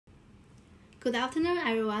Good afternoon,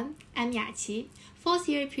 everyone. I'm Yaqi,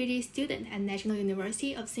 fourth-year PhD student at National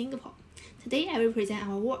University of Singapore. Today, I will present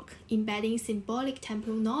our work, Embedding Symbolic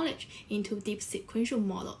Temporal Knowledge into Deep Sequential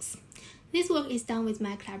Models. This work is done with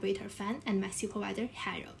my collaborator Fan and my supervisor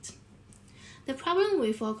Harold. The problem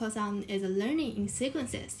we focus on is learning in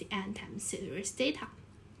sequences and time series data.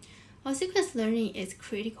 While sequence learning is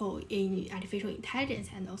critical in artificial intelligence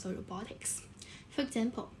and also robotics. For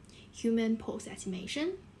example, human pose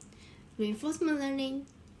estimation, reinforcement learning,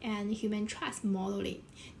 and human trust modeling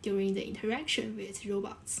during the interaction with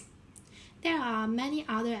robots. There are many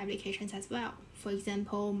other applications as well, for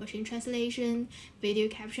example, machine translation, video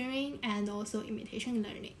capturing, and also imitation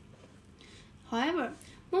learning. However,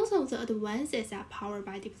 most of the advances are powered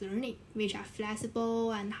by deep learning, which are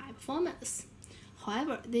flexible and high performance.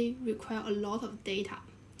 However, they require a lot of data,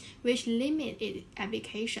 which limit its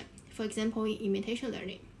application, for example, in imitation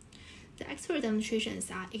learning. The expert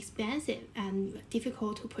demonstrations are expensive and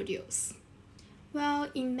difficult to produce.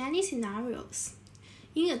 Well, in many scenarios,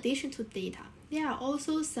 in addition to data, there are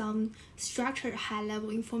also some structured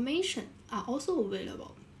high-level information are also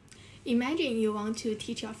available. Imagine you want to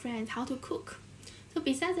teach your friends how to cook. So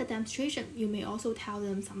besides the demonstration, you may also tell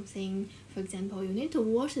them something. For example, you need to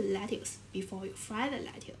wash the lettuce before you fry the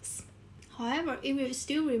lettuce. However, it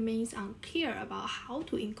still remains unclear about how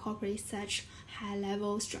to incorporate such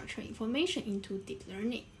high-level structured information into deep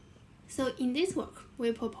learning. So in this work,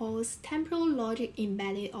 we propose Temporal Logic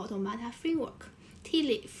Embedded Automata Framework,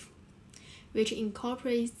 TLIF, which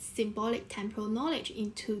incorporates symbolic temporal knowledge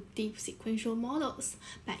into deep sequential models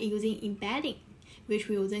by using embedding, which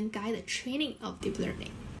will then guide the training of deep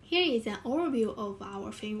learning. Here is an overview of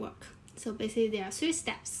our framework. So basically, there are 3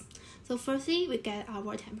 steps. So firstly, we get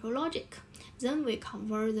our temporal logic. Then we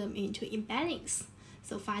convert them into embeddings.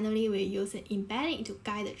 So finally, we use the embedding to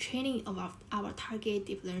guide the training of our target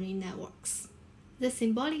deep learning networks. The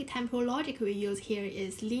symbolic temporal logic we use here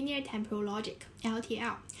is linear temporal logic,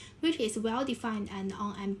 LTL, which is well-defined and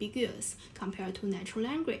unambiguous compared to natural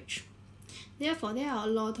language. Therefore, there are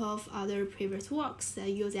a lot of other previous works that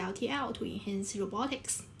use LTL to enhance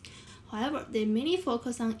robotics. However, they mainly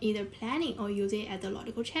focus on either planning or using it as a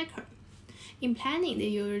logical checker. In planning, they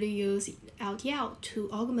usually use LTL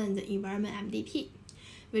to augment the environment MDP,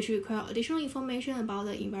 which require additional information about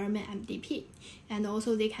the environment MDP, and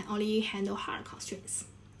also they can only handle hard constraints.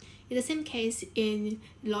 In the same case in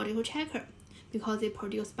logical checker, because they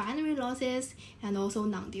produce binary losses and also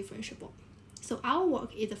non-differentiable. So our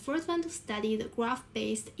work is the first one to study the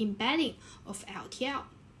graph-based embedding of LTL.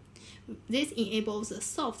 This enables the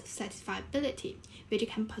soft satisfiability, which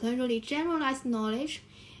can potentially generalize knowledge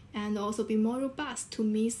and also be more robust to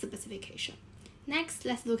meet specification. Next,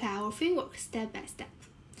 let's look at our framework step by step.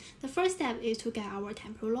 The first step is to get our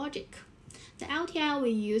temporal logic. The LTL we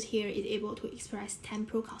use here is able to express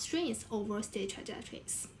temporal constraints over state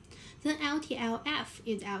trajectories. Then LTLF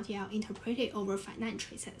is LTL interpreted over finite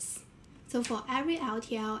traces. So for every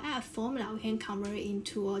LTLF formula, we can convert it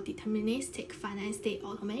into a deterministic finite state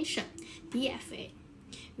automation, DFA,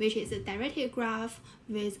 which is a directed graph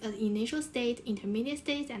with an initial state, intermediate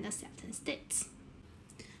states, and acceptance states.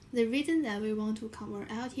 The reason that we want to convert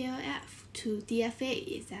LTLF to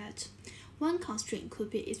DFA is that one constraint could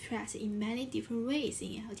be expressed in many different ways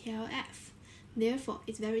in LTLF. Therefore,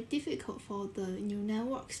 it's very difficult for the neural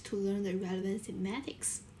networks to learn the relevant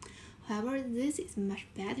semantics. However, this is much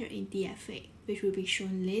better in DFA, which will be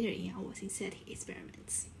shown later in our synthetic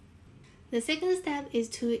experiments. The second step is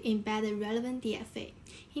to embed the relevant DFA.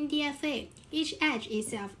 In DFA, each edge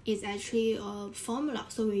itself is actually a formula,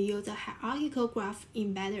 so we use a hierarchical graph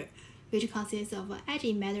embedder, which consists of an edge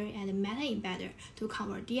embedder and a meta embedder to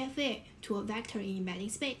convert DFA to a vector in embedding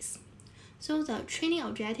space. So the training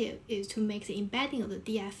objective is to make the embedding of the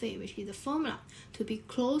DFA, which is the formula, to be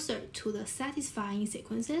closer to the satisfying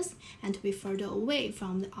sequences and to be further away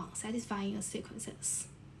from the unsatisfying sequences.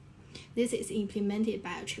 This is implemented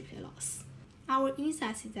by a triplet loss. Our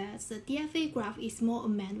insight is that the DFA graph is more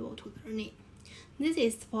amenable to learning. This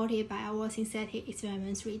is supported by our synthetic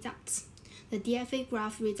experiments results. The DFA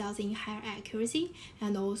graph results in higher accuracy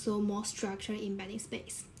and also more structured embedding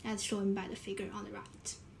space, as shown by the figure on the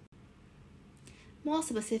right. More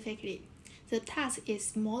specifically, the task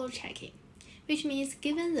is model checking, which means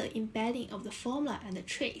given the embedding of the formula and the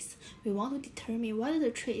trace, we want to determine whether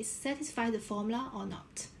the trace satisfies the formula or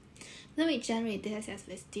not. Then we generate datasets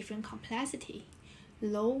with different complexity,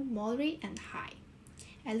 low, moderate, and high.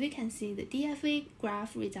 As we can see, the DFA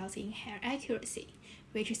graph results in higher accuracy,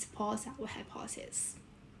 which supports our hypothesis.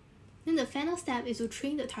 Then the final step is to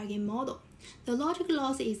train the target model. The logic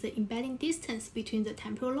loss is the embedding distance between the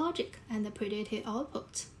temporal logic and the predicted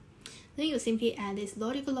output. Then you simply add these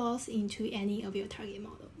logical laws into any of your target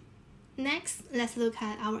model. Next, let's look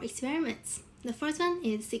at our experiments. The first one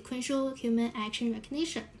is sequential human action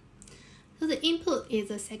recognition. So the input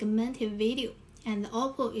is a segmented video, and the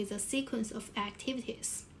output is a sequence of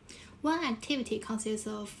activities. One activity consists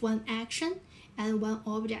of one action and one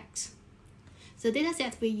object. The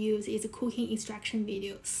dataset we use is cooking instruction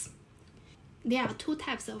videos. There are two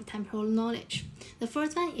types of temporal knowledge. The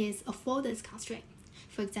first one is affordance constraint.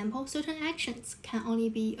 For example, certain actions can only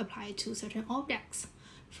be applied to certain objects.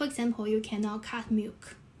 For example, you cannot cut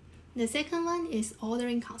milk. The second one is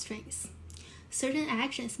ordering constraints. Certain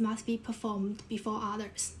actions must be performed before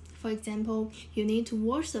others. For example, you need to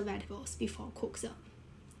wash the vegetables before cook them.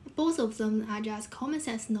 Both of them are just common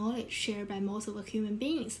sense knowledge shared by most of the human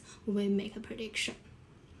beings when we make a prediction.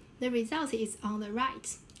 The result is on the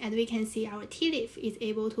right. As we can see, our T-leaf is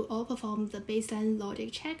able to outperform the baseline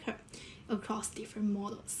logic checker across different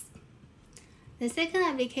models. The second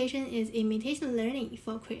application is imitation learning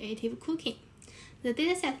for creative cooking. The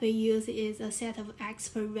dataset we use is a set of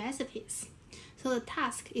expert recipes. So the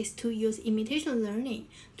task is to use imitation learning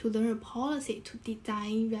to learn a policy to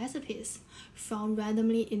design recipes from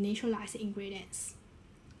randomly initialized ingredients.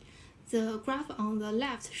 The graph on the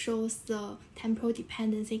left shows the temporal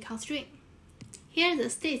dependency constraint. Here the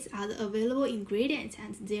states are the available ingredients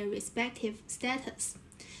and their respective status.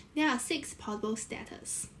 There are 6 possible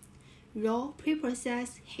status: raw,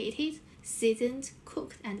 pre-processed, heated, seasoned,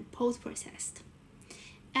 cooked, and post-processed.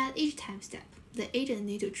 At each time step, the agent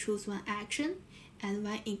needs to choose one action and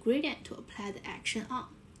one ingredient to apply the action on.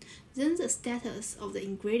 Then the status of the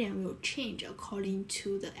ingredient will change according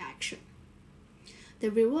to the action. The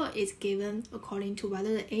reward is given according to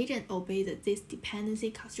whether the agent obeys this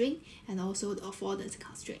dependency constraint and also the affordance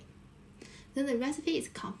constraint. Then the recipe is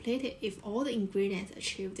completed if all the ingredients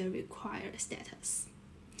achieve the required status.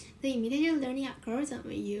 The imitation learning algorithm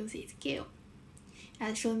we use is GALE,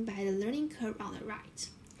 as shown by the learning curve on the right.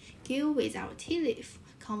 GALE with our T-leaf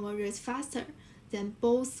converges faster than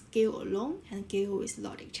both GALE alone and GALE with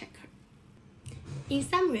logic checker. In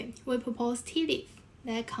summary, we propose T-leaf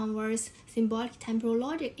that converts symbolic temporal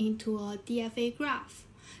logic into a DFA graph.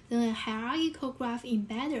 Then a hierarchical graph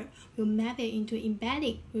embedder will map it into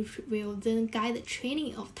embedding, which will then guide the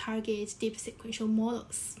training of target deep sequential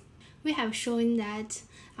models. We have shown that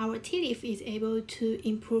our T-leaf is able to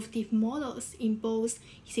improve deep models in both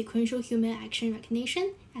sequential human action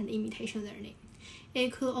recognition and imitation learning.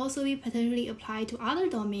 It could also be potentially applied to other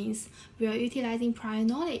domains where utilizing prior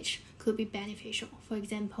knowledge could be beneficial, for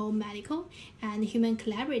example, medical and human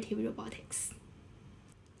collaborative robotics.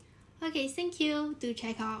 Okay, thank you. Do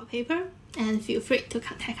check out our paper and feel free to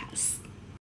contact us.